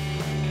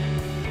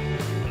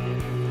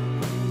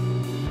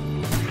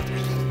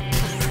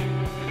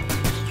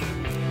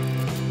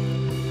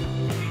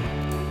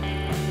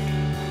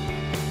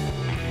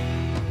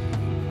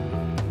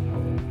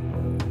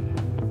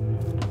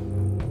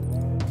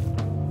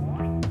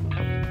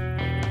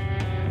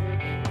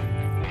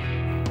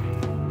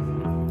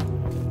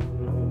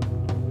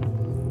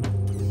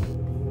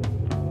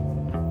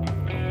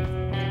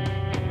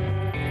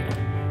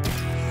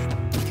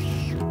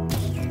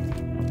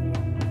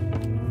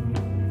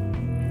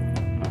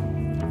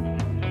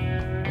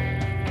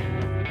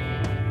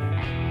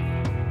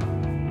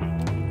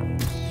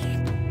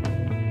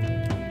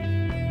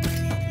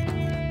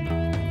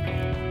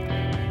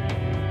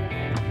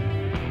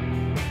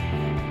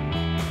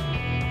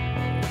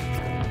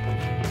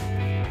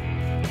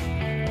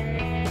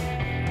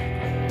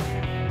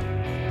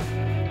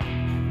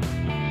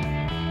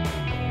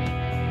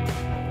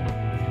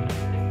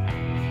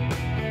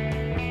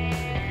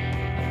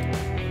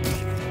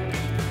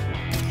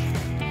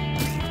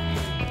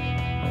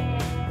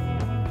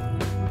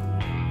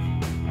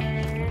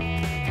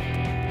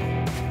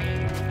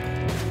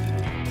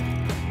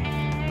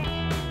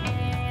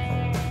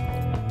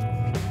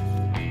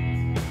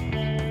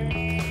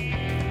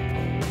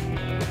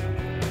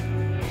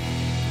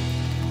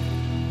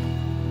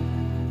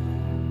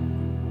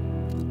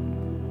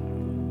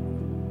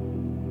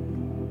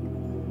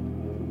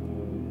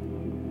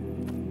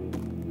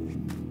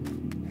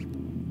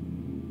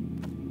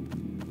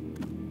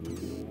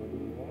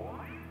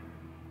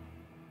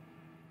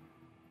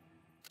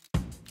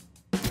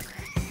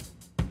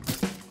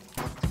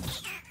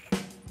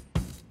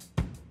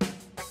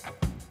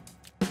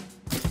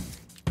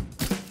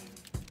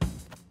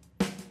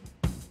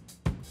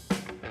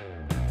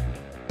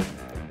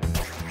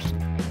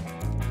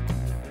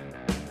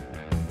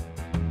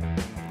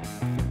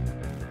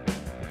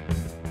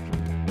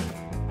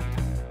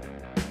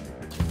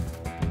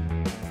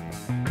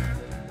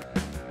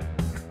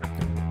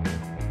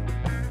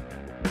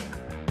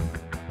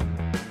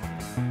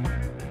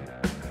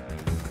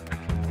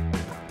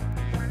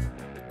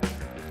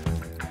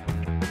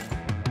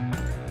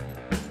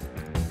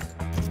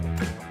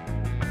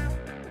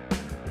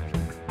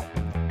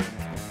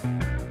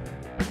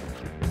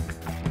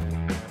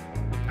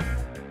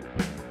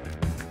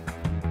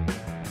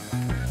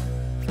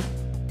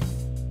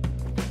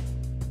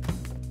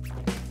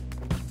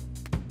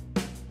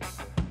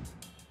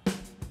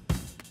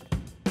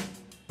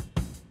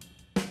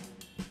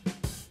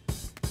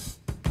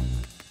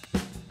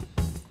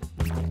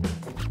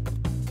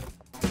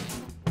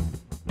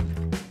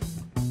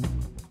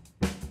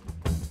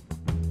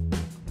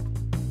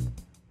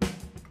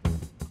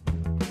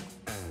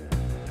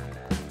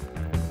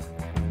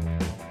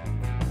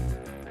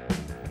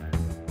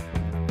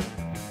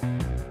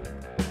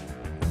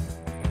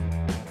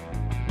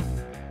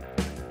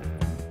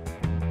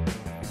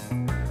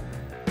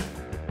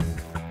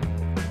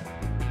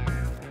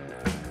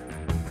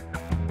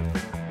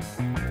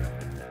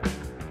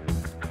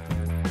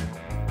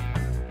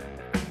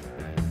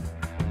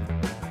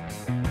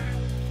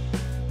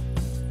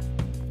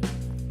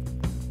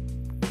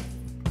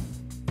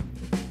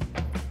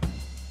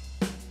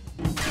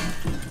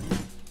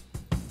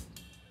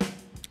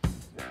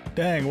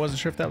 Dang, wasn't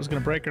sure if that was going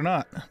to break or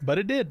not, but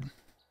it did.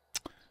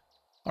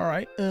 All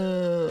right,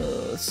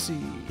 let's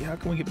see. How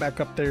can we get back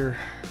up there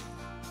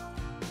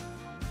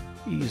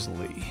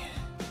easily?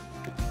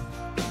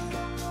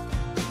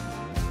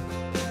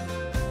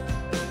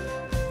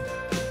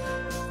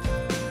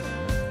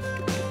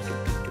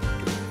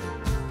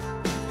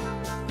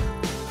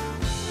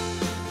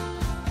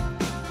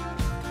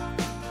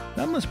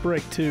 That must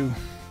break too,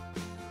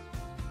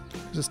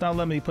 because it's not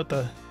letting me put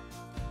the...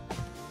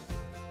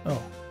 Oh,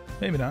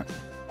 maybe not.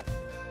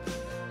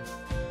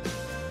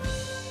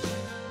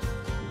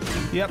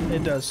 Yep,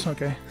 it does.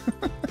 Okay.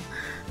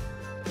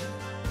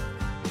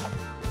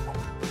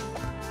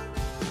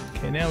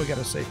 Okay, now we got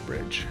a safe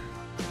bridge.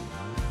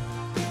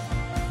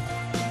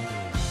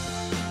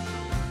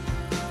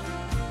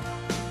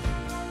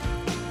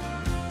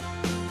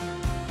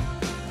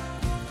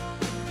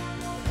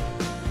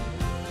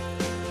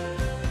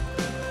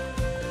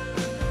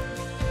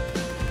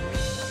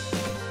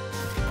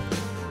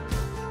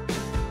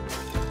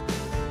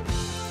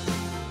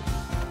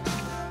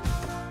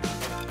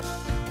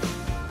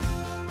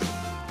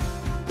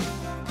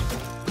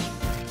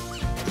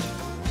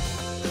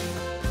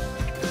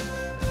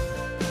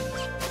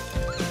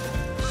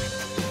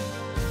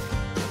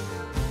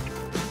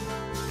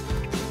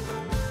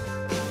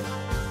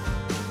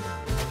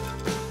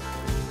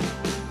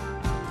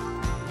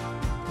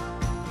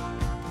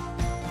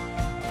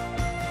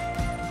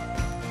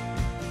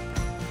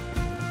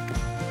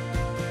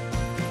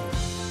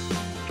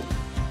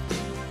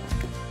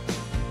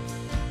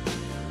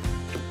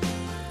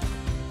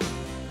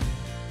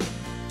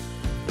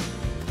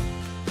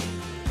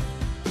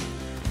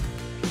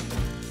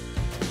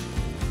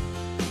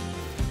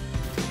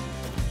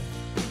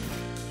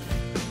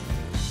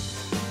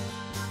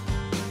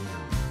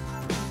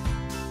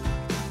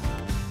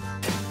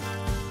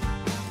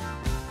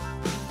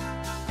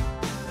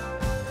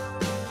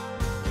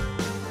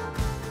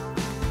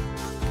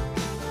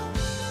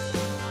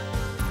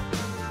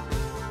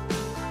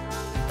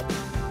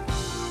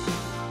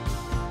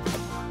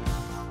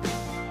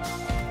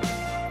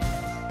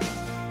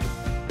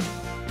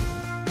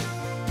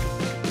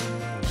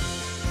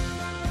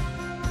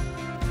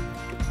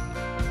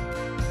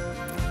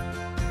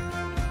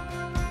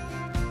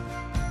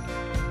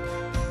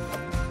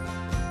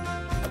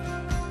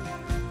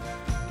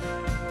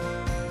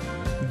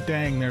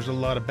 dang, there's a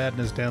lot of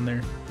badness down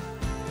there.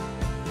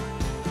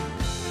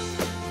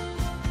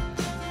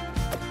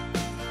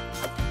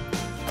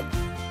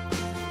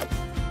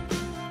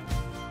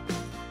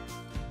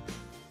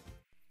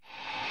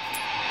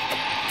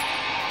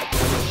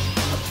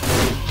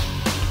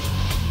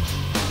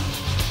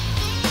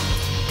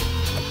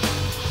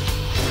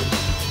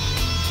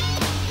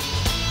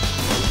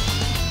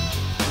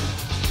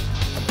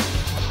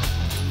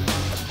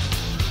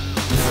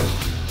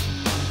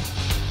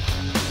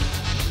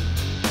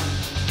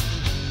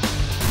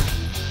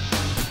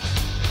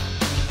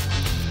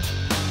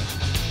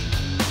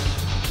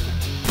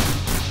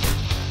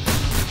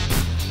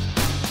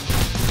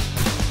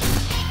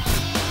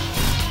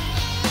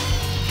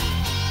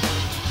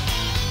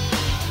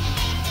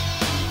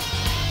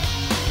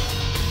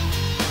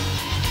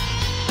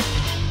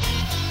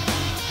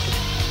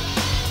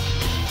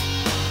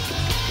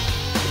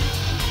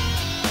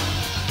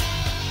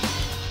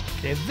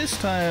 Okay, this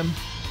time,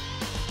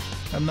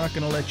 I'm not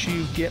going to let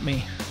you get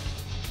me.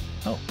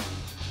 Oh,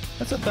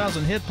 that's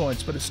 1,000 hit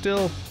points, but it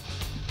still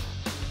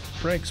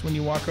breaks when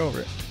you walk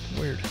over it.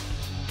 Weird.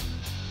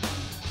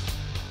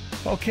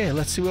 Okay,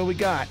 let's see what we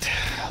got.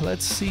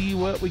 Let's see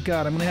what we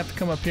got. I'm going to have to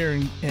come up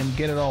here and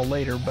get it all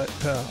later, but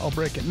I'll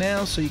break it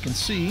now so you can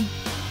see.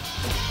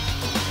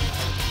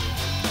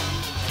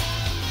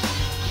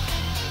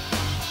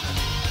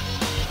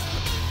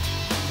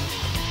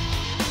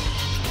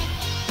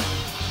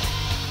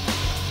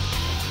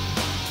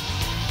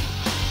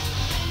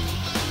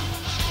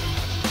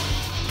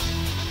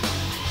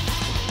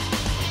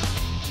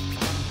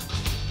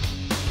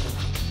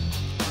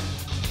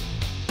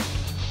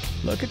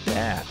 Look at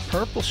that.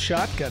 Purple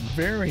shotgun.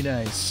 Very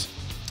nice.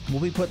 We'll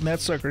be putting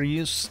that sucker to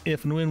use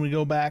if and when we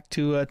go back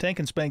to Tank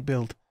and Spank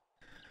build.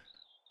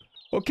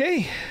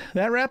 Okay,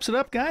 that wraps it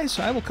up, guys.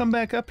 I will come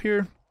back up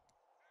here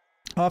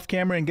off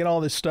camera and get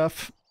all this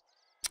stuff.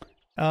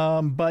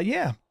 But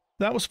yeah,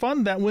 that was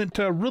fun. That went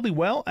really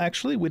well,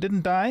 actually. We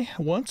didn't die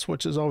once,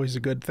 which is always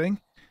a good thing.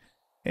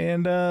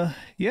 And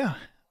yeah,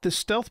 this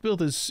stealth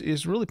build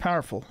is really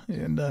powerful,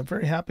 and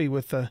very happy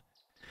with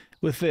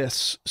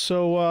this.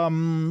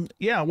 So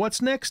yeah,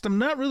 what's next? I'm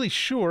not really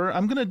sure.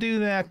 I'm gonna do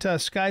that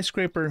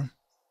skyscraper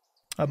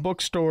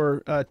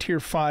bookstore tier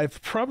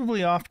 5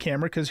 probably off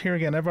camera, because here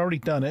again I've already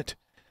done it.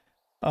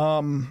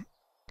 And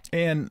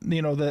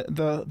you know,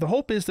 the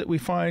hope is that we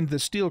find the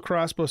steel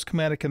crossbow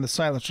schematic and the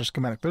silencer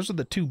schematic. Those are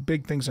the two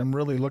big things I'm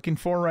really looking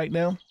for right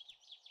now,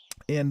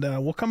 and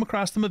we'll come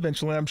across them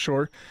eventually, I'm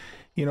sure.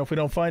 You know, if we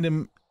don't find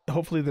them,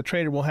 hopefully the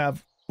trader will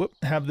have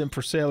them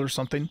for sale or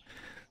something.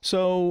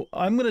 So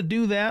I'm going to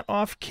do that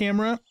off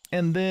camera,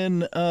 and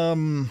then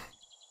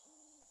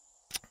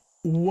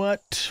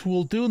what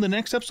we'll do in the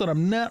next episode,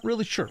 I'm not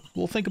really sure.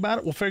 We'll think about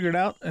it, we'll figure it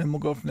out, and we'll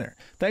go from there.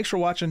 Thanks for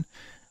watching.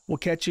 We'll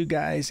catch you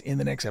guys in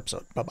the next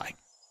episode. Bye-bye.